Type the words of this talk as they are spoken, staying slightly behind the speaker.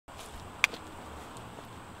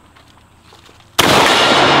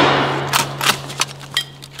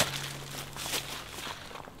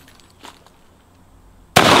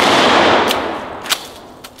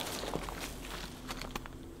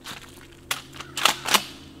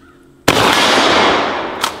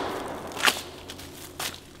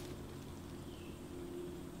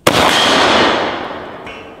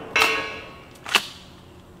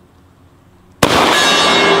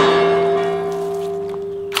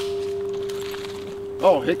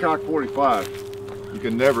Oh, Hickok 45. You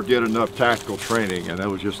can never get enough tactical training, and that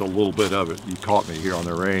was just a little bit of it. You caught me here on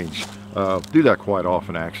the range. Do that quite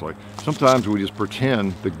often, actually. Sometimes we just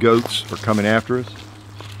pretend the goats are coming after us,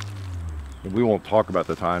 and we won't talk about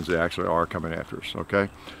the times they actually are coming after us, okay?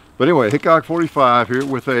 But anyway, Hickok 45 here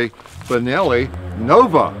with a Benelli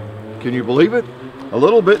Nova. Can you believe it? A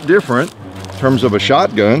little bit different in terms of a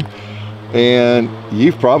shotgun, and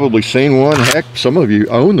you've probably seen one. Heck, some of you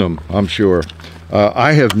own them, I'm sure.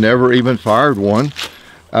 I have never even fired one.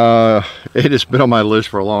 It has been on my list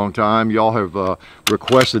for a long time. Y'all have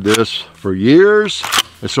requested this for years,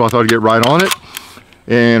 and so I thought I'd get right on it.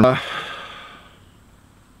 And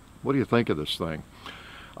what do you think of this thing?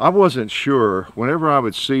 I wasn't sure. Whenever I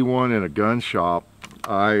would see one in a gun shop,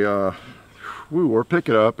 or pick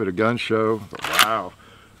it up at a gun show. Wow,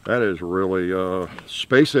 that is really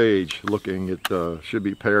space age looking. It should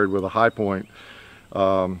be paired with a high point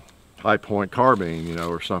carbine, you know,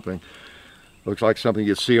 or something. Looks like something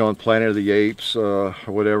you'd see on Planet of the Apes or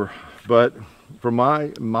whatever. But from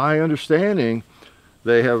my understanding,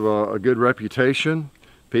 they have a good reputation.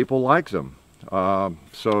 People like them. And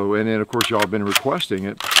then of course y'all have been requesting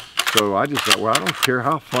it. So I just thought, well, I don't care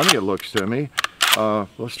how funny it looks to me.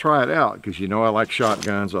 Let's try it out, because you know I like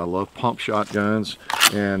shotguns. I love pump shotguns.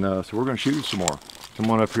 And so we're going to shoot some more. Come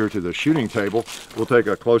on up here to the shooting table. We'll take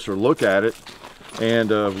a closer look at it. And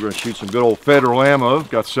we're going to shoot some good old federal ammo.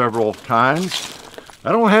 Got several kinds.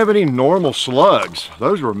 I don't have any normal slugs.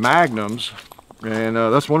 Those were magnums. And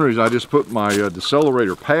that's one reason I just put my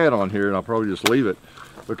decelerator pad on here, and I'll probably just leave it,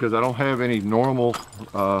 because I don't have any normal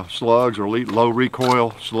slugs or low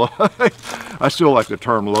recoil slugs. I still like the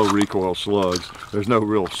term low recoil slugs. There's no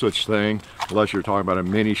real such thing unless you're talking about a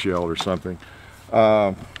mini shell or something.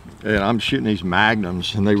 And I'm shooting these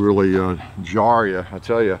magnums, and they really jar you, I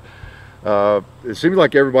tell you. It seems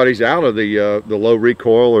like everybody's out of the low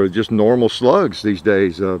recoil or just normal slugs these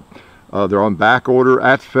days. They're on back order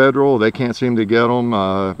at Federal. They can't seem to get them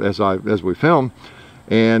as we film,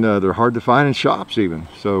 and they're hard to find in shops even.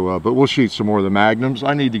 So, but we'll shoot some more of the magnums.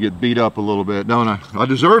 I need to get beat up a little bit, don't I? I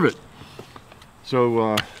deserve it.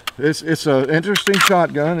 So it's an interesting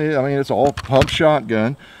shotgun. I mean, it's all pump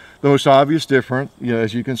shotgun. The most obvious difference, you know,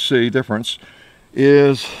 as you can see, difference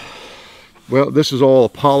is, well, this is all a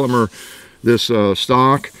polymer, this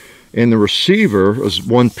stock, and the receiver is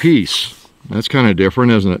one piece. That's kind of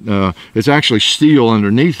different, isn't it? It's actually steel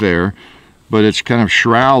underneath there, but it's kind of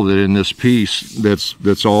shrouded in this piece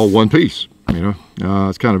that's all one piece, you know.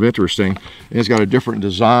 It's kind of interesting. And it's got a different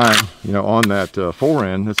design, you know, on that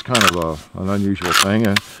forend. That's kind of an unusual thing,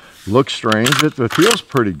 and looks strange. It feels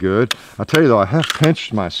pretty good. I'll tell you though, I have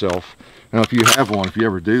pinched myself. I don't know if you have one, if you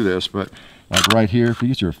ever do this, but like right here, if you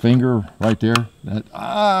get your finger right there,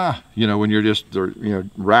 you know, when you're just, you know,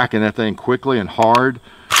 racking that thing quickly and hard.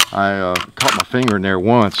 I caught my finger in there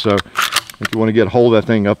once, so if you want to get a hold of that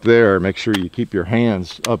thing up there, make sure you keep your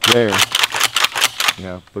hands up there, you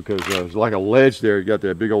know, because there's like a ledge there. You got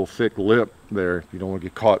that big old thick lip there. You don't want to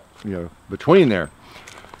get caught, you know, between there.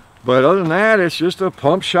 But other than that, it's just a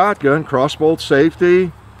pump shotgun, crossbolt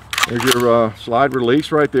safety. There's your slide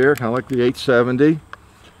release right there, kind of like the 870.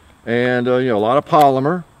 And you know, a lot of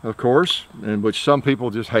polymer, of course, and which some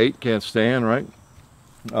people just hate, can't stand, right?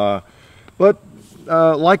 But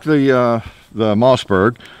like the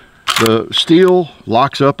Mossberg, the steel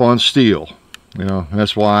locks up on steel. You know, and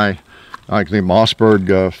that's why like the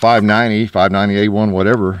Mossberg 590, 590A1,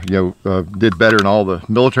 whatever, you know, did better in all the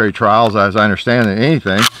military trials, as I understand, than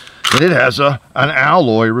anything. And it has an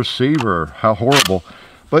alloy receiver. How horrible!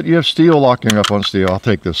 But you have steel locking up on steel. I'll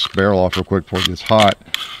take this barrel off real quick before it gets hot.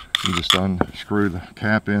 You just unscrew the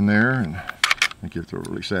cap in there, and I think you have to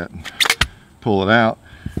release that and pull it out.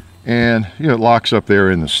 And you know, it locks up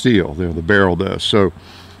there in the steel. There, the barrel does. So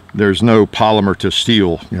there's no polymer to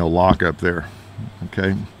steel, you know, lock up there.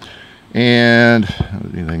 Okay. And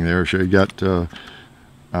anything there? So you got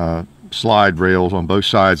slide rails on both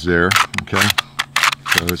sides there. Okay.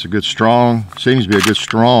 So it's a good strong, seems to be a good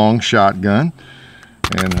strong shotgun.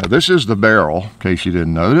 And this is the barrel, in case you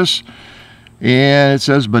didn't notice. And it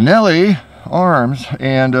says Benelli Arms,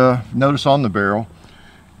 and notice on the barrel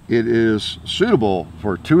it is suitable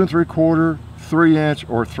for 2 3/4, 3-inch,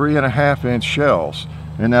 or 3.5-inch shells,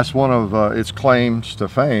 and that's one of its claims to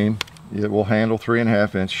fame. It will handle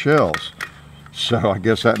 3.5-inch shells. So I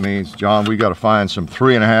guess that means, John, we got to find some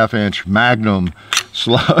 3.5-inch Magnum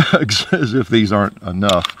slugs, as if these aren't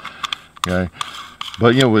enough. Okay,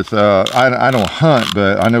 but you know, with I don't hunt,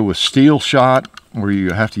 but I know with steel shot, where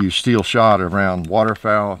you have to use steel shot around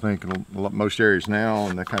waterfowl, I think in most areas now,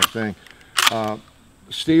 and that kind of thing.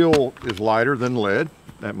 Steel is lighter than lead,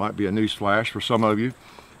 that might be a news flash for some of you.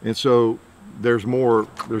 And so there's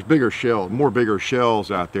bigger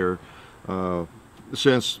shells out there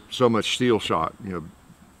since so much steel shot,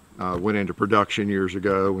 went into production years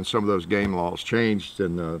ago when some of those game laws changed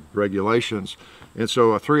in the regulations. And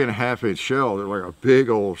so a 3.5 inch shell, they're like a big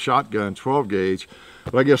old shotgun 12 gauge,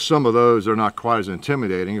 but I guess some of those are not quite as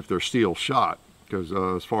intimidating if they're steel shot, because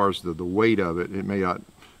as far as the weight of it, it may not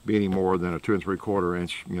be any more than a 2 3/4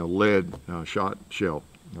 inch lead shot shell.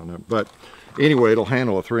 But anyway, it'll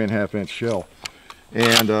handle a 3.5 inch shell.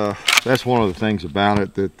 And that's one of the things about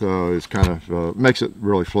it that is kind of makes it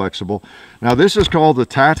really flexible. Now this is called the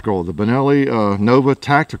Benelli Nova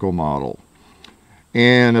tactical model,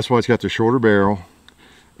 and that's why it's got the shorter barrel,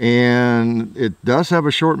 and it does have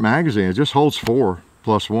a short magazine. It just holds 4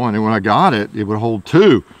 + 1, and when I got it, it would hold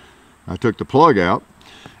 2. I took the plug out,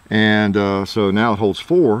 and so now it holds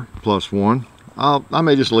 4 + 1. I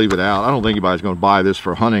may just leave it out. I don't think anybody's going to buy this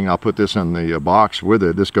for hunting. I'll put this in the box with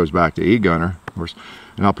it. This goes back to E-Gunner, of course,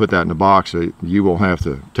 and I'll put that in the box so you won't have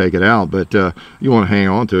to take it out. But you want to hang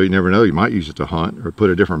on to it. You never know. You might use it to hunt or put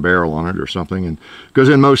a different barrel on it or something. And because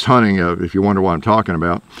in most hunting, if you wonder what I'm talking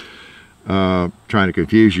about, trying to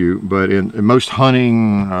confuse you, but in most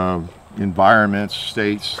hunting environments,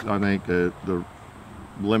 states, I think the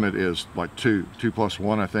limit is like 2 +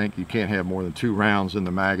 1. I think you can't have more than 2 rounds in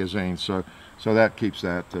the magazine. So that keeps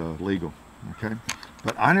that legal, okay?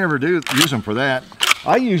 But I never do use them for that.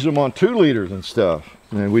 I use them on 2 liters and stuff.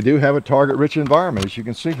 And we do have a target-rich environment, as you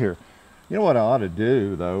can see here. You know what I ought to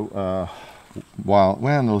do, though?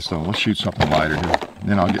 Let's shoot something lighter here.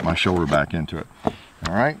 Then I'll get my shoulder back into it.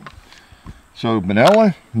 All right? So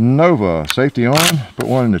Benelli Nova, safety on. Put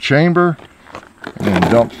one in the chamber. And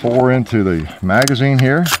dump 4 into the magazine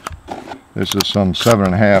here. This is some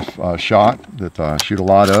 7.5 shot that I shoot a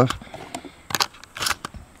lot of.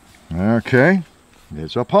 Okay,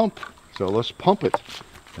 it's a pump, so let's pump it.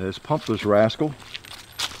 Let's pump this rascal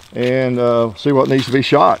and see what needs to be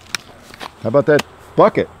shot. How about that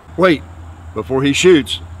bucket? Wait, before he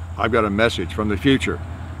shoots, I've got a message from the future.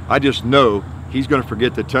 I just know he's going to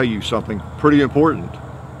forget to tell you something pretty important,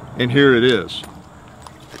 and here it is.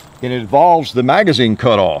 It involves the magazine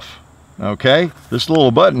cutoff. Okay, this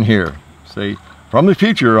little button here. See, from the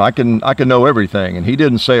future, I can know everything, and he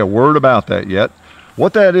didn't say a word about that yet.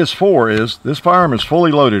 What that is for is this firearm is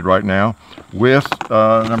fully loaded right now with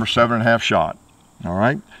number 7.5 shot. All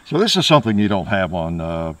right, so this is something you don't have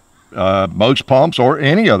on most pumps or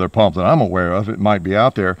any other pump that I'm aware of. It might be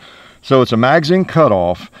out there. So it's a magazine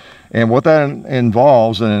cutoff, and what that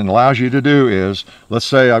involves and allows you to do is, let's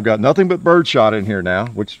say I've got nothing but birdshot in here now,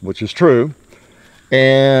 which is true.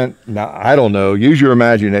 And now, I don't know, use your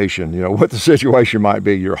imagination, what the situation might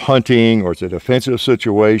be. You're hunting or it's a defensive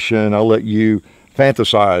situation. I'll let you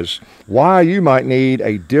fantasize why you might need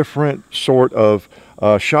a different sort of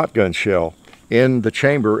shotgun shell in the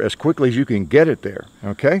chamber as quickly as you can get it there,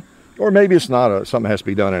 okay? Or maybe it's not something that has to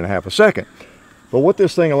be done in 1/2 second. But what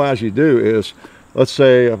this thing allows you to do is, let's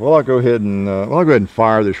say, I'll go ahead and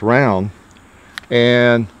fire this round,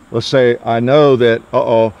 and let's say I know that,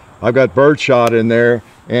 I've got birdshot in there,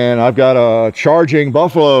 and I've got a charging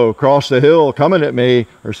buffalo across the hill coming at me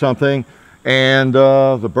or something, and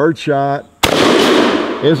the birdshot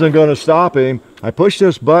isn't going to stop him. I push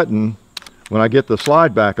this button when I get the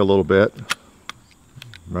slide back a little bit,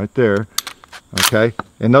 right there, okay,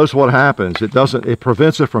 and notice what happens. It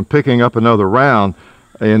prevents it from picking up another round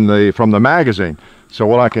from the magazine. So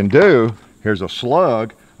what I can do, here's a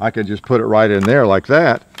slug, I can just put it right in there like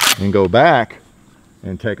that and go back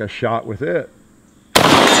and take a shot with it.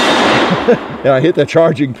 And I hit the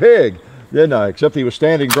charging pig, didn't I? Except he was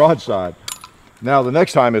standing broadside. Now the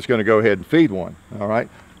next time it's going to go ahead and feed one, all right?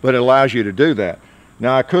 But it allows you to do that.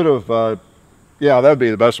 Now I could have, that would be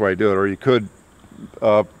the best way to do it, or you could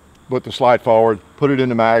put the slide forward, put it in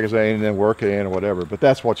the magazine, and then work it in or whatever. But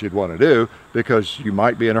that's what you'd want to do because you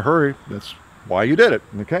might be in a hurry. That's why you did it,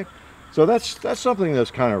 okay? So that's something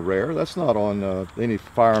that's kind of rare. That's not on any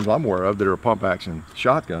firearms I'm aware of that are pump action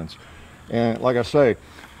shotguns. And like I say,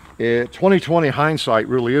 2020 hindsight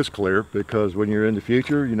really is clear, because when you're in the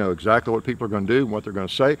future, you know exactly what people are going to do, what they're going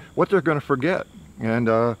to say, what they're going to forget. And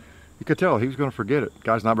you could tell he was going to forget it. The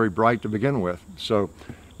guy's not very bright to begin with. So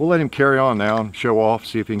we'll let him carry on now and show off,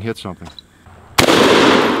 see if he can hit something.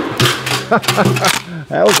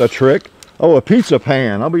 That was a trick. Oh, a pizza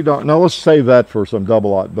pan. I'll be darned. No, let's save that for some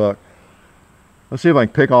double-aught buck. Let's see if I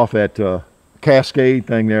can pick off that cascade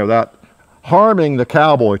thing there without harming the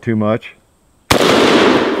cowboy too much.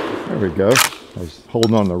 There we go. I was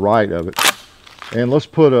holding on the right of it. And let's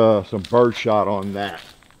put some birdshot on that.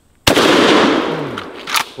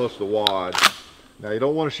 Plus the wad. Now you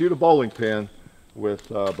don't want to shoot a bowling pin with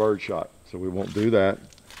birdshot, so we won't do that.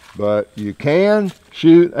 But you can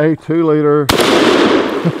shoot a 2-liter.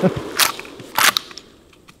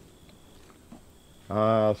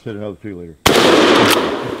 Let's hit another 2-liter.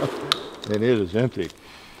 And it is empty.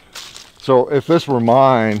 So if this were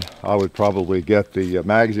mine, I would probably get the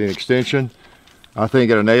magazine extension. I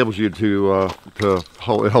think it enables you to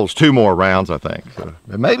hold, it holds 2 more rounds, I think. So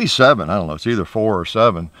it may be 7, I don't know, it's either 4 or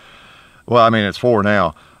 7. Well, I mean, it's 4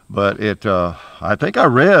 now, but I think I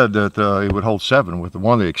read that it would hold 7 with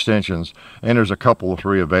one of the extensions, and there's a couple of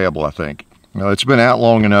free available, I think. It's been out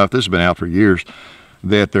long enough, this has been out for years,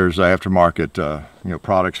 that there's aftermarket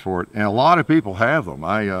products for it, and a lot of people have them.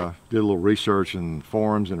 I did a little research in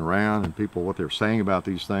forums and around, and people, what they're saying about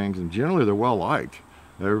these things, and generally they're well liked.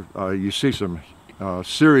 You see some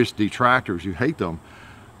serious detractors who hate them,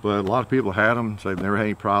 but a lot of people had them, say they've never had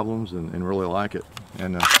any problems, and really like it.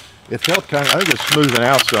 And it felt kind of, I think it's smoothing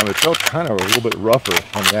out some. It felt kind of a little bit rougher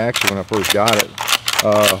on the action when I first got it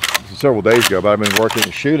several days ago, but I've been working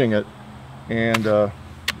and shooting it, and I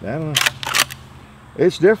don't know,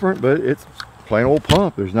 it's different, but it's plain old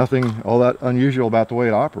pump. There's nothing all that unusual about the way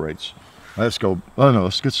it operates. Let's go, oh no,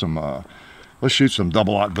 let's get some, let's shoot some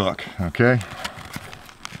double-aught buck, okay?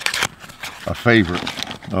 A favorite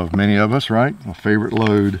of many of us, right? A favorite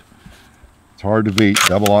load. It's hard to beat,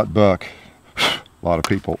 double-aught buck. A lot of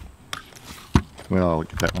people, well, I'll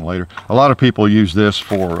get that one later. A lot of people use this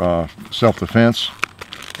for self-defense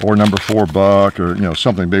or number 4 buck, or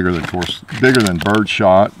something bigger than, of course, bigger than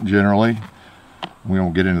birdshot generally. We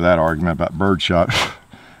won't get into that argument about birdshot.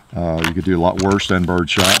 You could do a lot worse than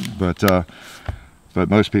birdshot, but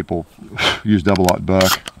most people use double-aught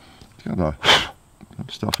buck. It's got the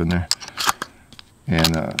stuff in there,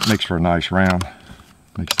 and makes for a nice round.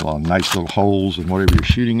 Makes a lot of nice little holes in whatever you're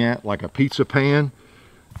shooting at, like a pizza pan.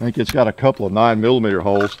 I think it's got a couple of 9mm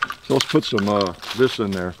holes. So let's put some this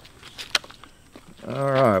in there.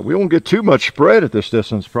 All right, we won't get too much spread at this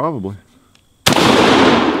distance, probably.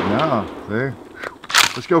 Yeah, there.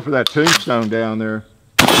 Let's go for that tombstone down there.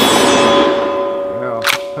 Yeah.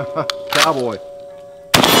 Cowboy.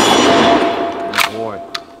 Oh boy,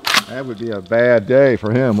 that would be a bad day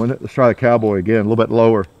for him, wouldn't it? Let's try the cowboy again, a little bit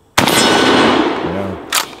lower. Yeah.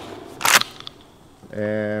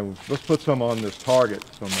 And let's put some on this target,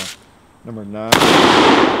 some number 9.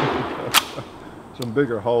 Some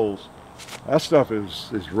bigger holes. That stuff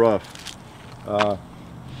is rough.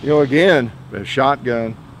 Again, a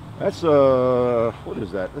shotgun. That's what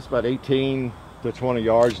is that? That's about 18 to 20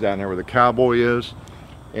 yards down there where the cowboy is.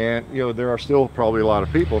 And there are still probably a lot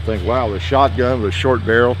of people think, wow, the shotgun with a short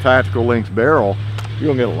barrel, tactical length barrel, you're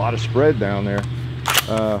gonna get a lot of spread down there.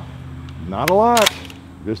 Not a lot,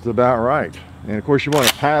 just about right. And of course you want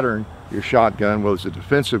to pattern your shotgun, whether it's a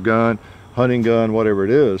defensive gun, hunting gun, whatever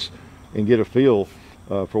it is, and get a feel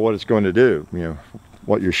for what it's going to do,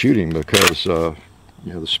 what you're shooting, because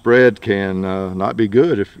the spread can not be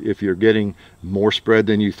good if you're getting more spread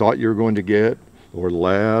than you thought you were going to get, or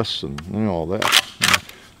less, and all that.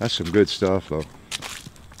 That's some good stuff, though.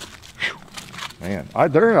 Whew. Man, I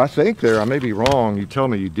think I may be wrong. You tell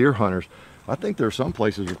me, you deer hunters. I think there are some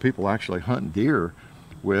places where people actually hunt deer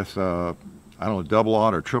with, I don't know,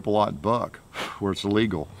 double-aught or triple-aught buck, where it's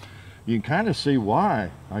illegal. You can kind of see why,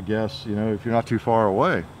 I guess, if you're not too far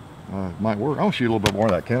away. It might work. I'll shoot a little bit more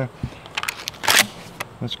of that, can I?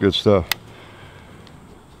 That's good stuff.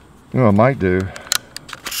 I might do.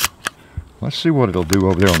 Let's see what it'll do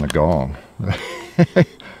over there on the gong.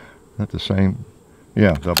 Not the same.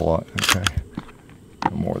 Yeah, double-aught. Okay.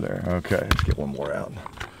 One more there. Okay, let's get one more out.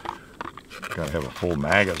 Gotta have a full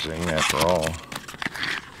magazine after all.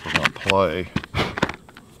 We're gonna play.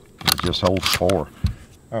 It just holds 4.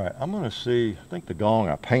 All right, I'm gonna see. I think the gong,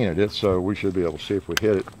 I painted it, so we should be able to see if we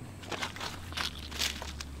hit it.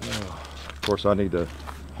 Of course, I need to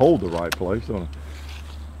hold the right place, don't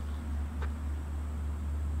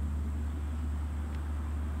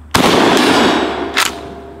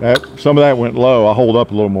I? Some of that went low. I'll hold up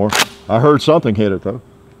a little more. I heard something hit it though.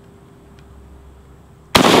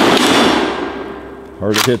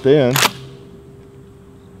 Heard it hit then.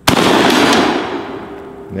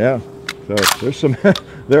 Yeah. So there's some.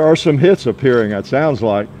 There are some hits appearing. It sounds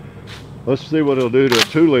like. Let's see what it'll do to a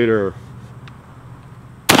 2-liter.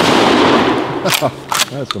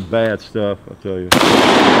 That's some bad stuff, I tell you.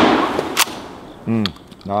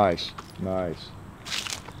 Nice, nice.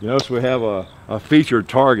 You notice we have a featured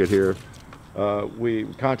target here. We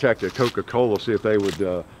contacted Coca-Cola to see if they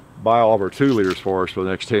would buy all of our 2-liters for us for the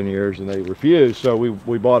next 10 years, and they refused. So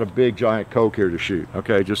we bought a big giant Coke here to shoot.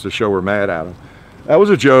 Okay, just to show we're mad at them. That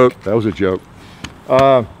was a joke. That was a joke.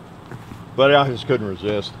 But I just couldn't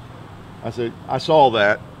resist. I said, I saw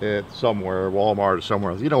that at somewhere, Walmart or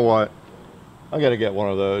somewhere. You know what? I got to get one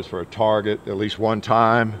of those for a target at least one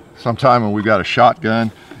time. Sometime when we've got a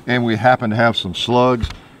shotgun and we happen to have some slugs.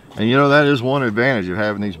 And you know, that is one advantage of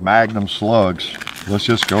having these Magnum slugs. Let's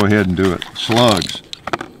just go ahead and do it. Slugs.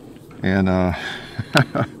 And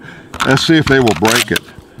let's see if they will break it.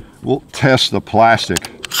 We'll test the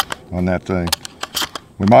plastic on that thing.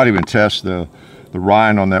 We might even test the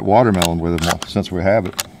rind on that watermelon with it since we have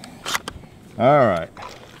it. All right.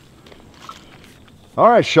 All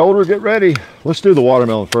right, shoulder, get ready. Let's do the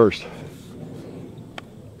watermelon first.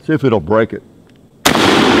 See if it'll break it.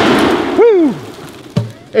 Woo!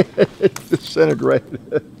 It's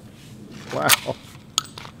disintegrated. Wow.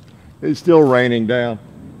 It's still raining down.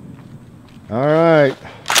 All right.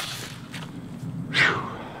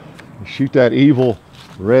 Whew. Shoot that evil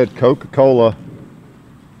red Coca-Cola.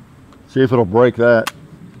 See if it'll break that.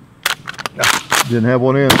 Didn't have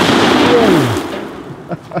one in.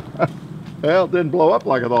 Well, it didn't blow up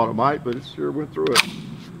like I thought it might, but it sure went through it.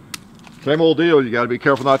 Same old deal. You got to be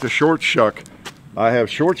careful not to short shuck. I have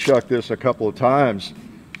short shucked this a couple of times,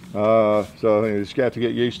 so you just got to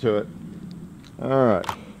get used to it. All right.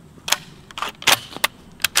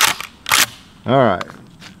 All right.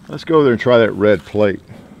 Let's go there and try that red plate.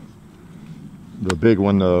 The big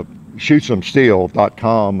one, the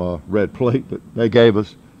shootsamsteel.com red plate that they gave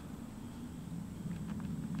us.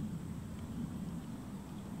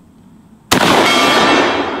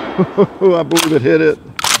 I believe it hit it.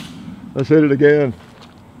 Let's hit it again.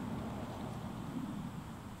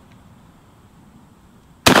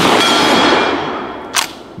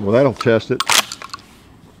 Well, that'll test it.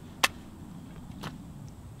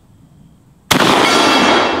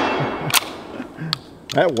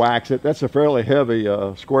 That whacks it. That's a fairly heavy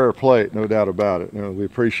square plate, no doubt about it. You know, we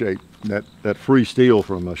appreciate that free steel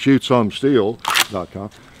from shootsamsteel.com.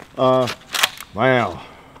 Wow,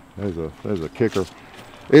 there's a kicker.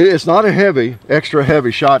 It's not a heavy, extra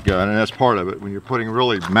heavy shotgun, and that's part of it. When you're putting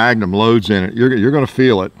really Magnum loads in it, you're going to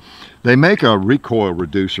feel it. They make a recoil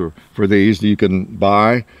reducer for these that you can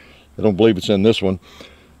buy. I don't believe it's in this one,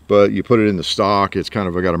 but you put it in the stock. It's kind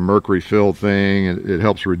of got a mercury-filled thing, and it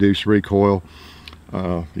helps reduce recoil.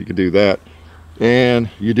 You can do that. And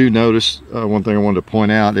you do notice one thing I wanted to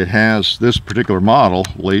point out. It has this particular model,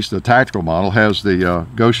 at least the tactical model, has the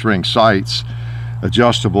ghost ring sights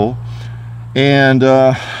adjustable. And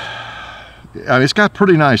I mean, it's got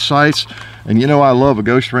pretty nice sights, and you know I love a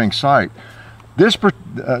ghost ring sight.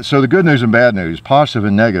 So the good news and bad news, positive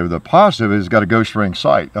and negative. The positive is it's got a ghost ring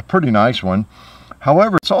sight, a pretty nice one.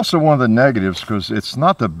 However, it's also one of the negatives because it's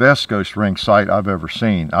not the best ghost ring sight I've ever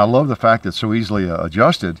seen. I love the fact that it's so easily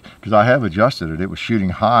adjusted, because I have adjusted it. It was shooting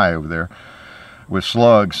high over there with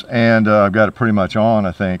slugs, and I've got it pretty much on,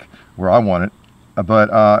 I think, where I want it.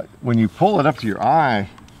 But when you pull it up to your eye,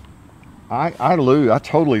 I lose. I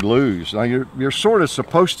totally lose. Now you're sort of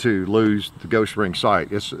supposed to lose the ghost ring sight.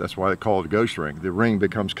 That's why they call it a ghost ring. The ring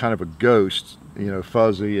becomes kind of a ghost, you know,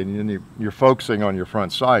 fuzzy, and then you're focusing on your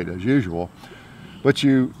front sight as usual. But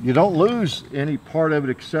you don't lose any part of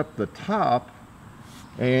it except the top,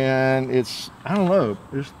 and I don't know,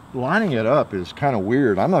 just lining it up is kind of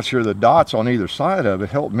weird. I'm not sure the dots on either side of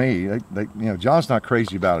it help me. You know, John's not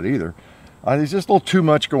crazy about it either. There's just a little too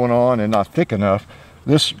much going on and not thick enough.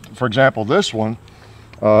 This, for example, this one,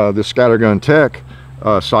 this Scattergun Tech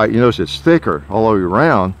sight, you notice it's thicker all the way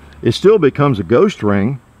around. It still becomes a ghost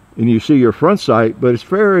ring, and you see your front sight, but it's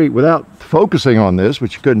very, without focusing on this,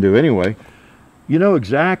 which you couldn't do anyway, you know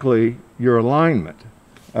exactly your alignment.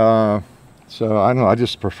 So I don't know, I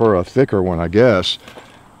just prefer a thicker one, I guess.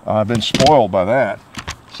 I've been spoiled by that.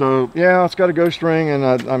 So yeah, it's got a ghost ring, and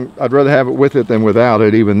I'd rather have it with it than without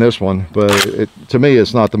it, even this one. But to me,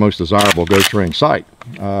 it's not the most desirable ghost ring sight.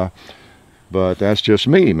 But that's just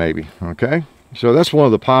me, maybe. Okay, so that's one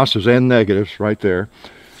of the positives and negatives right there.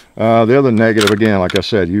 The other negative, again, like I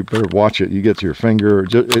said, you better watch it. You get to your finger.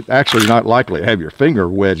 It's actually not likely to have your finger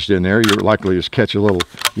wedged in there. You're likely to just catch a little,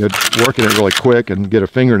 you know, working it really quick and get a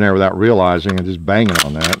finger in there without realizing and just banging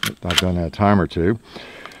on that. I've done that a time or two.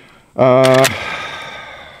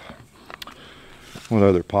 What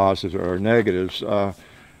other positives or negatives? I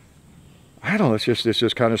don't know. It's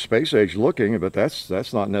just kind of space age looking, but that's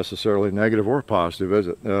not necessarily negative or positive, is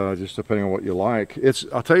it? Just depending on what you like.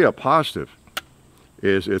 I'll tell you a positive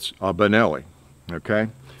is it's a Benelli, okay,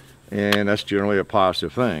 and that's generally a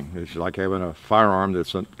positive thing. It's like having a firearm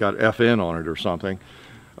that's got FN on it or something.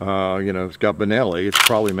 You know, it's got Benelli. It's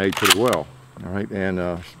probably made pretty well. All right,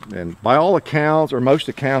 and by all accounts, or most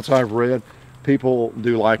accounts I've read, people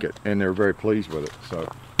do like it, and they're very pleased with it.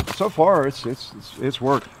 So so far it's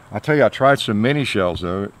worked. I tell you, I tried some mini shells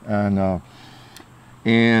though, and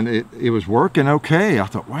it was working okay. I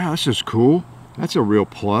thought, wow, this is cool. That's a real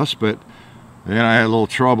plus. But then I had a little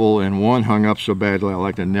trouble, and one hung up so badly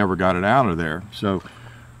I never got it out of there. So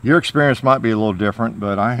your experience might be a little different,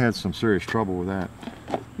 but I had some serious trouble with that.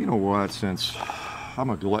 You know what? Since I'm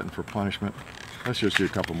a glutton for punishment, let's just do a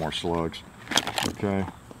couple more slugs. Okay.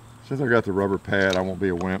 Since I got the rubber pad, I won't be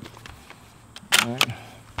a wimp. All right.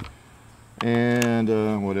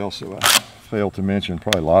 And what else have I failed to mention?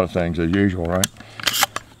 Probably a lot of things as usual, right?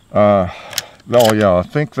 Oh yeah, I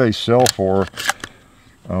think they sell for,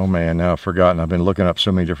 oh man, now I've forgotten. I've been looking up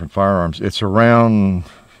so many different firearms. It's around,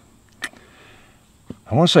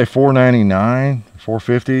 I want to say $4.99,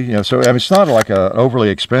 $4.50. You know, so I mean, it's not like a overly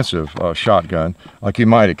expensive shotgun like you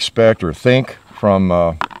might expect or think from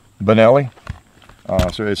Benelli.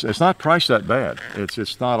 So it's not priced that bad.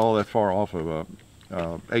 It's not all that far off of a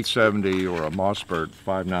 870 or a Mossberg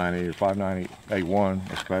 590 or 590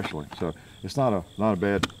 A1 especially. So it's not a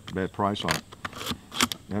bad price on it.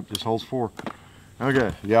 Yep, this holds 4.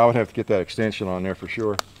 Okay, yeah, I would have to get that extension on there for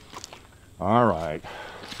sure. All right,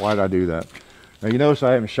 why did I do that? Now you notice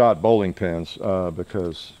I haven't shot bowling pins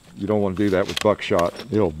because you don't want to do that with buckshot.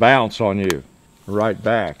 It'll bounce on you right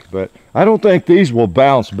back, but I don't think these will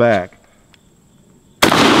bounce back.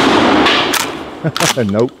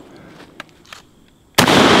 Nope.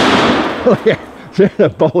 Look at a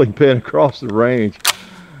bowling pin across the range.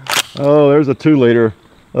 Oh, there's a 2-liter.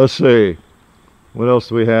 Let's see. What else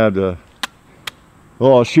do we have to...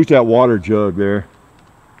 Oh, I'll shoot that water jug there.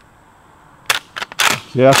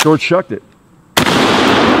 Yeah, I short shucked it.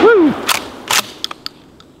 Woo!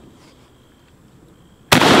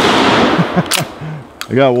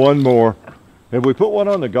 I got one more. Have we put one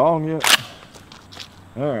on the gong yet?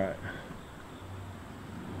 All right.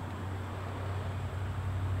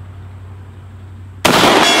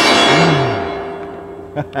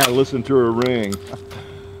 Listen to her ring.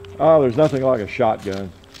 Oh, there's nothing like a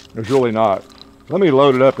shotgun. There's really not. Let me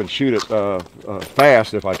load it up and shoot it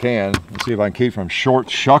fast if I can. Let's see if I can keep from short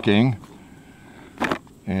shucking.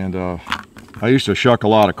 And I used to shuck a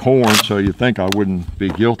lot of corn, so you'd think I wouldn't be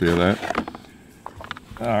guilty of that.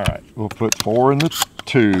 All right, we'll put 4 in the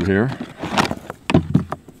tube here.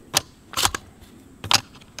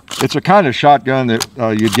 It's a kind of shotgun that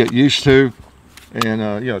you'd get used to. And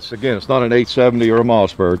you know, it's not an 870 or a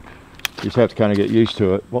Mossberg. You just have to kind of get used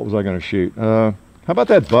to it. What was I going to shoot? How about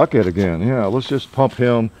that bucket again? Yeah, let's just pump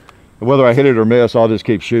him. Whether I hit it or miss, I'll just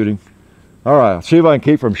keep shooting. All right, let's see if I can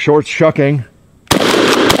keep from short shucking.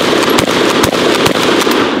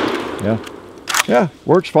 Yeah,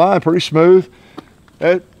 works fine, pretty smooth.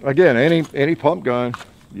 Again, any pump gun,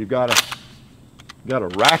 you've got to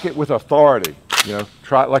rack it with authority. You know,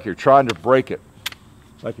 try it like you're trying to break it.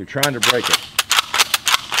 Like you're trying to break it.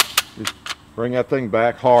 Just bring that thing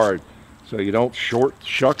back hard so you don't short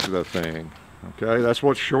shuck the thing. Okay, that's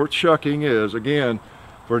what short shucking is. Again,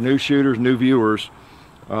 for new shooters, new viewers,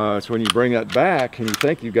 it's when you bring that back and you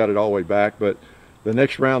think you got it all the way back, but the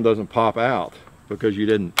next round doesn't pop out because you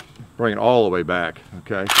didn't bring it all the way back.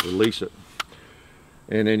 Okay, release it.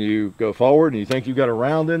 And then you go forward and you think you got a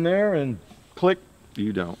round in there and click,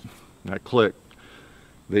 you don't. That click.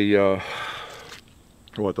 The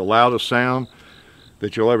loudest sound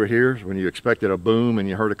that you'll ever hear is when you expected a boom and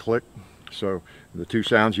you heard a click. So the two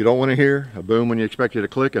sounds you don't want to hear, a boom when you expected a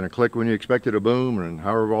click and a click when you expected a boom, and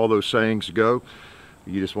however all those sayings go,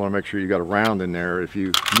 you just want to make sure you got a round in there if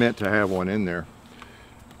you meant to have one in there.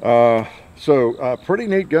 Pretty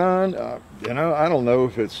neat gun. You know, I don't know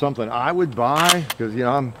if it's something I would buy because, you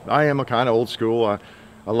know, I am a kind of old school.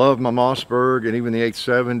 I love my Mossberg and even the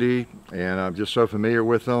 870, and I'm just so familiar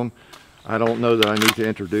with them. I don't know that I need to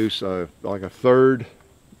introduce like a third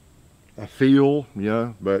feel, you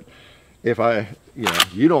know, but if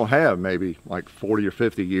you don't have maybe like 40 or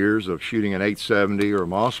 50 years of shooting an 870 or a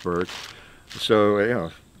Mossberg, so, you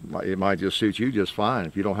know, it might just suit you just fine.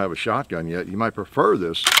 If you don't have a shotgun yet, you might prefer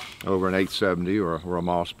this over an 870 or a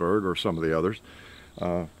Mossberg or some of the others,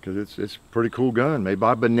 because it's a pretty cool gun made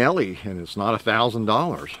by Benelli, and it's not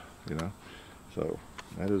 $1,000, you know. So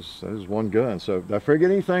that is one gun. So did I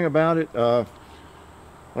forget anything about it? Like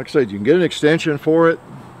I said, you can get an extension for it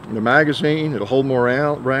in the magazine. It'll hold more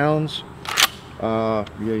rounds. Yeah,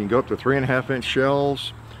 you can go up to 3.5-inch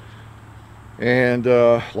shells, and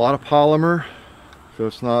a lot of polymer, so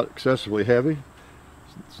it's not excessively heavy.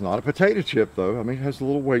 It's not a potato chip though. I mean, it has a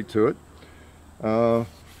little weight to it.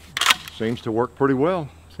 Seems to work pretty well.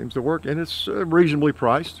 Seems to work, and it's reasonably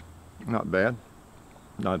priced. Not bad.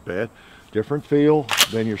 Not bad. Different feel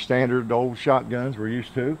than your standard old shotguns we're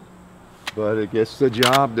used to. but it gets the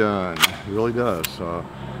job done. It really does.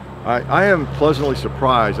 I am pleasantly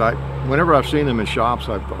surprised. Whenever I've seen them in shops,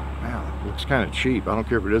 I thought, man, it looks kind of cheap. I don't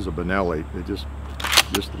care if it is a Benelli. It just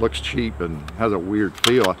looks cheap and has a weird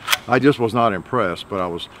feel. I just was not impressed, but I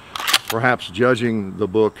was perhaps judging the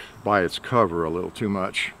book by its cover a little too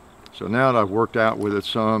much. So now that I've worked out with it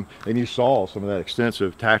some, and you saw some of that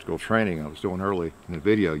extensive tactical training I was doing early in the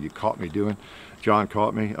video, you caught me doing, John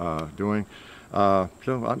caught me doing. So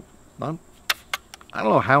I don't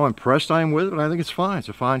know how impressed I am with it, but I think it's fine. It's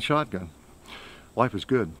a fine shotgun. Life is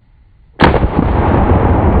good.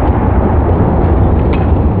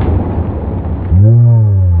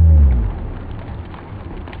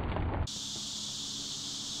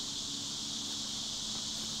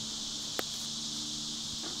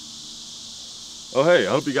 Oh hey,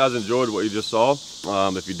 I hope you guys enjoyed what you just saw.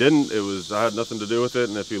 If you didn't, I had nothing to do with it,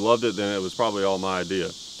 and if you loved it, then it was probably all my idea.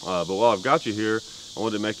 But while I've got you here, I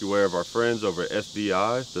wanted to make you aware of our friends over at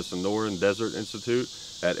SDI, the Sonoran Desert Institute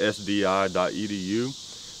at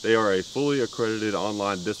sdi.edu. They are a fully accredited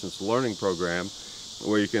online distance learning program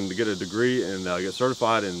where you can get a degree and get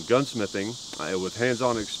certified in gunsmithing with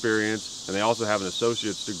hands-on experience, and they also have an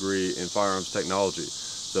associate's degree in firearms technology.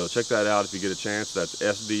 So check that out if you get a chance. That's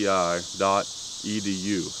sdi.edu.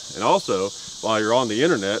 And also, while you're on the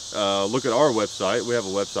internet, look at our website. We have a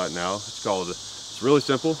website now. It's really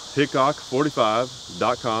simple,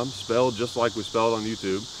 hickok45.com, spelled just like we spelled on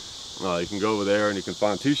YouTube. You can go over there and you can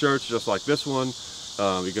find t-shirts just like this one.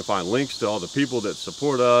 You can find links to all the people that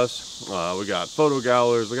support us. We got photo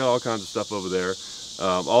galleries, we got all kinds of stuff over there.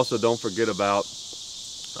 Also, don't forget about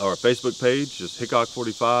our Facebook page, just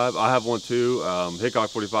Hickok45. I have one too,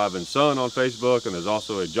 Hickok45 and Son on Facebook, and there's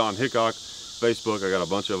also a John Hickok Facebook. I got a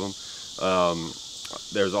bunch of them.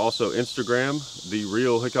 There's also Instagram, The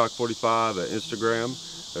Real Hickok45 at Instagram.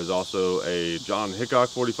 There's also a John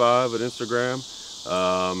Hickok45 at Instagram.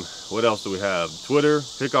 What else do we have? Twitter,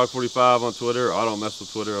 Hickok45 on Twitter. I don't mess with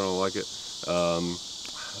Twitter, I don't like it.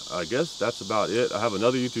 I guess that's about it. I have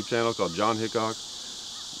another YouTube channel called John Hickok.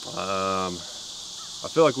 I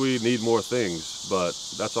feel like we need more things, but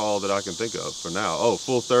that's all that I can think of for now. Oh,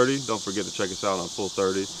 Full 30. Don't forget to check us out on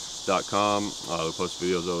full30.com. We post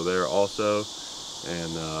videos over there also.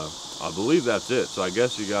 And I believe that's it. So I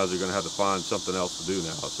guess you guys are going to have to find something else to do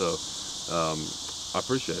now. So I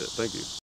appreciate it. Thank you.